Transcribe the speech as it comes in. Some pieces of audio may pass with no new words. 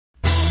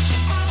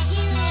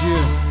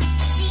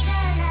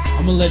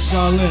I'ma let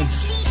y'all in.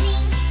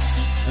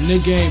 A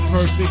nigga ain't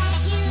perfect,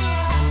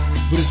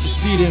 but it's to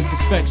see the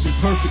imperfection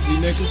perfectly,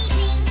 nigga.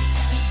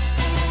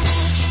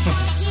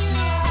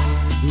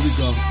 Here we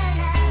go.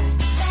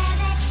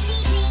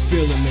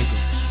 Feel it, nigga.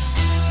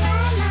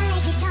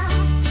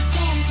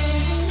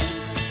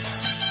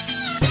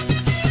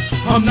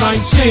 I'm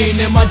 19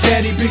 and my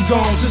daddy been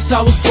gone since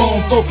I was born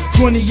for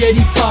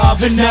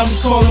 2085, and now he's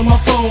calling my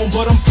phone,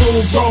 but I'm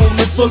full grown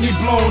and fully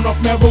blown off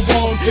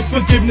marijuana. If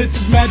forgiveness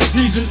is magic,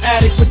 he's an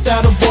addict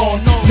without a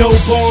bond. No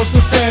bonds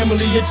to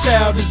family, a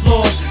child is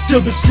lost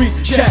till the streets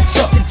catch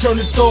up and turn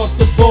his thoughts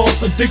to balls.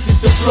 Addicted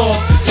to flaws,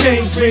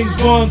 chains, rings,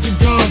 guns and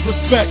guns,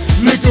 respect,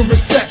 liquor and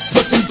sex,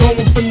 but I'm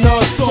going for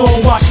none. So I'm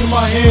washing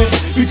my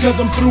hands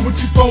because I'm through with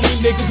you phony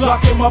niggas,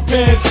 locking my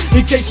pants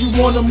in case you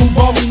wanna move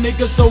on me,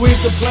 niggas. So here's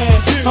the plan.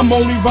 I'm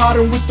only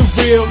riding with the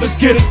real. Let's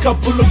get a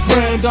couple of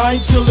grand. I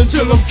ain't chillin'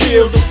 till I'm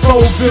killed. The flow,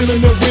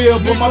 feeling the real,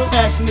 but my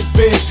passion is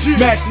big.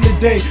 Mashing the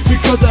day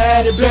because I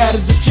had it bad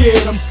as a kid.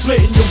 I'm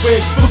splitting your wig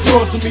for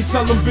crossing me.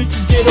 Tell them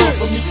bitches get off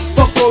of me.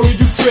 Fuck all of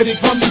you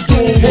critics. I'm just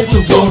doing what it's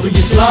a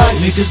Warriorz life.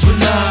 Niggas with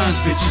nines,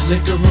 bitches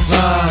liquor and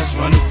vibes.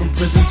 Running from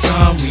prison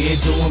time, we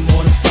ain't doing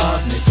more than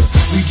 5, nigga.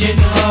 We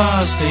getting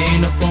high,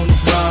 staying up on the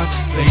grind,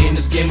 playing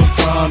this game of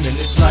crime, and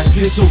it's like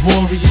it's a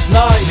Warriorz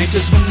life.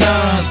 Niggas with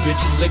nines,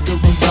 bitches liquor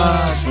and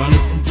vibes.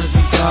 Running from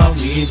prison time,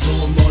 we ain't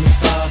doing more than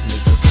 5,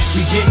 nigga.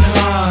 We getting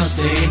high,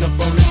 staying up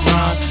on the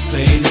grind,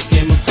 playing this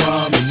game of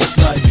crime, and it's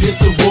like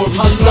it's a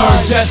Warriorz life. I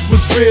learned death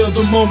was real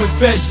the moment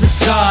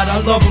Fedricks died. I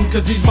love him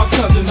cause he's my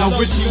cousin, I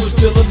wish he was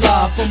still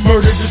alive. From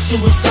murder to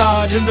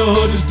suicide, in the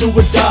hood is do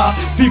or die.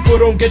 People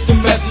don't get the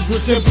message,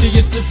 what simply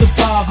is to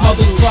survive.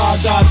 Mothers cry,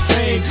 God's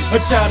pain, a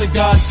child of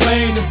God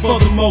slain. And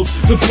for the most,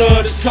 the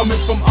blood is coming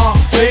from our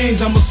veins.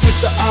 I'ma switch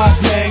the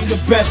odds, man,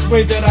 the best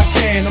way that I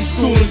can. I'm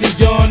schooling the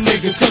young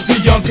niggas, cause the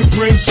young can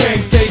bring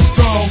change. Stay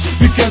strong,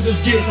 because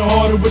it's getting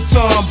harder with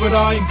time. But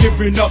I ain't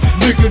giving up,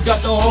 nigga got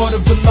the heart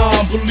of a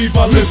lion. Believe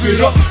I live it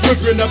up,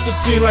 ripping up the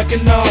scene like a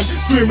 9,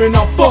 screaming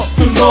out fuck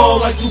the law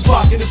like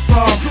Tupac in his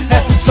prime.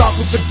 Had to drop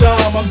with a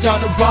dime, I'm down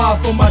to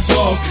ride for my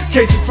dog.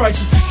 Case of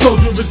crisis, the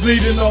soldier is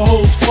leading the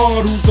whole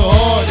squad. Who's the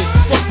hardest?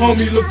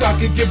 Homie, look, I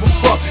can give a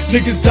fuck.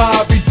 Niggas die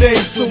every day,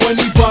 so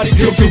anybody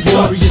can be touched. It's a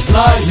Warriorz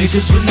life.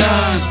 Niggas with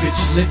nines,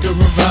 bitches liquor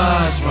and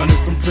vibes.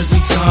 Running from prison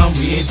time,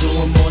 we ain't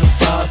doing more than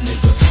 5,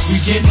 nigga. We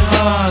getting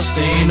high,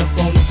 staying up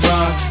on the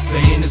grind,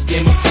 playing this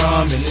game of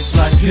crime, and it's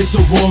like it's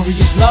a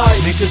Warriorz life.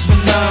 Niggas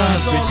with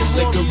nines, bitches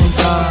liquor and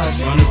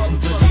vibes. Running from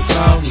prison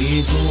time, we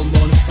ain't doing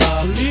more than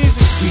 5, nigga.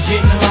 We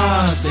getting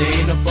high,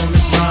 staying up on the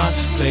grind,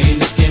 playing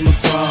this game of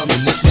crime,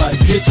 and it's like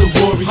it's a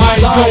Warriorz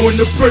life. I ain't going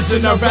to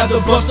prison, I'd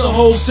rather bust the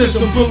whole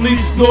system.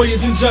 Police,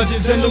 lawyers and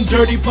judges and them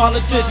dirty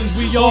politicians,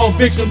 we all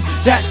victims.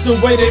 That's the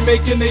way they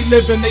making they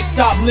living. They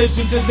stop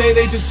living today,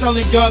 they just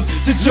selling guns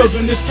to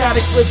children. This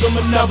cataclysm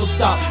will never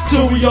stop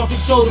till we all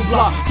control the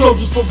block.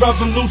 Soldiers for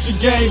revolution,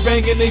 gang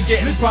banging and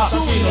getting props.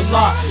 I've seen a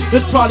lot,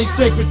 it's probably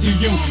sacred to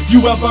you.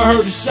 You ever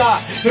heard a shot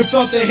and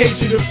felt the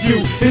hatred of you?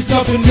 It's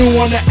nothing new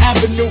on the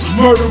avenue.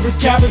 Murderers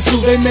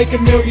capital, they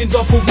making millions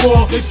off a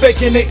war. They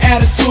faking their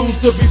attitudes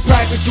to be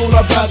practical.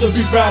 I'd rather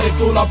be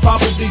radical, I'll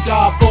probably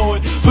die for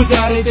it, but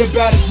that ain't their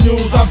baddest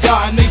news. I've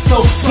gotten they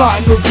so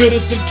plotting to rid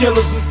us and kill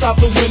us and stop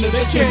the winners.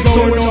 They been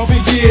going on for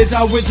years,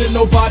 how is it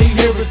nobody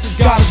hear us? This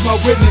God is my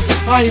witness,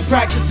 I ain't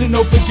practicing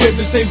no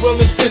forgiveness. They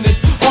willing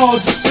sinners, all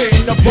just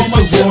sitting up on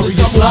my shoulders.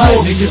 It's a Warriorz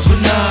life. Niggas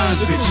with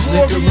nines, bitches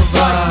liquor and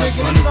vibes.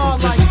 Running from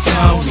prison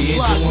town, we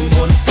ain't doing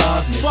more than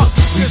 5, nigga.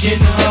 We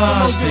getting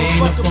high,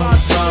 staying up on the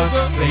grind,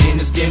 playing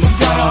this game of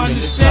crime, and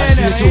it's like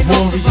it's a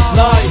Warriorz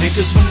life.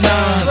 Niggas with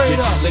nines,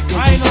 bitches liquor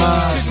and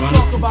vibes.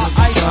 Running from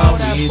prison town,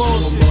 we ain't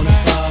doing more than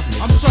 5,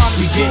 nigga.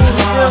 We getting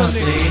high,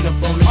 staying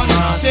up on the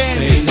grind,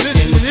 playing this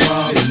game of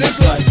crime, and it's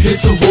like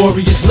it's a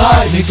Warriorz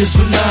life. Niggas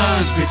with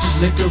nines,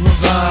 bitches liquor and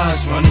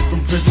vibes. Running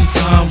from prison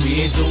time,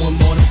 we ain't doing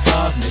more than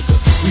 5, nigga.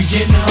 We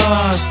getting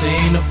high,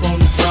 staying up on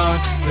the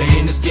grind,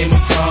 playing this game of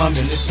crime,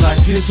 and it's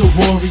like it's a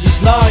Warriorz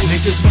life.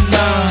 Niggas with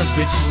nines,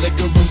 bitches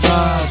liquor and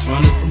vibes.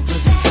 Running from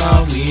prison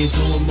time, we ain't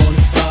doing more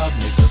than 5,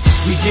 nigga.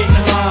 We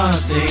getting high,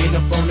 staying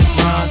up on the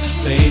grind,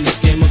 playing this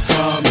game of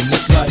crime, and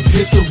it's like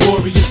it's a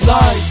Warriorz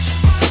life.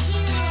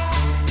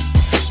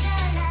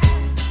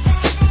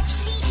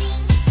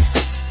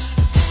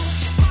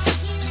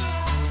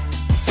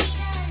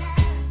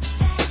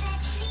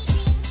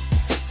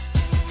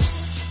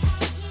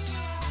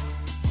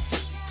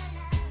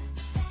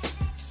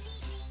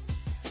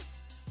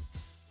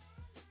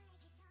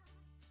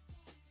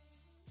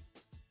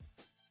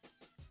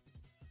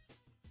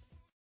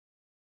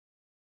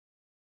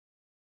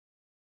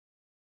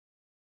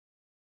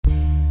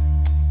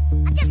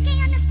 I just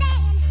can't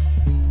understand,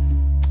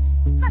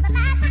 for the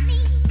life of me.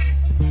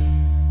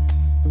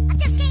 I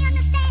just can't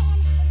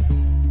understand,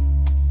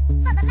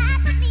 for the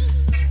life of me.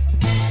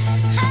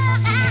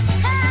 I'm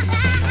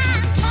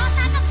born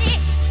like a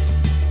bitch,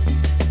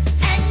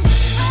 and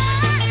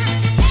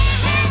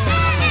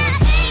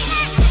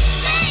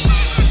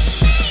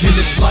in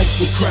this life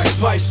with crack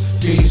pipes,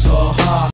 fiends are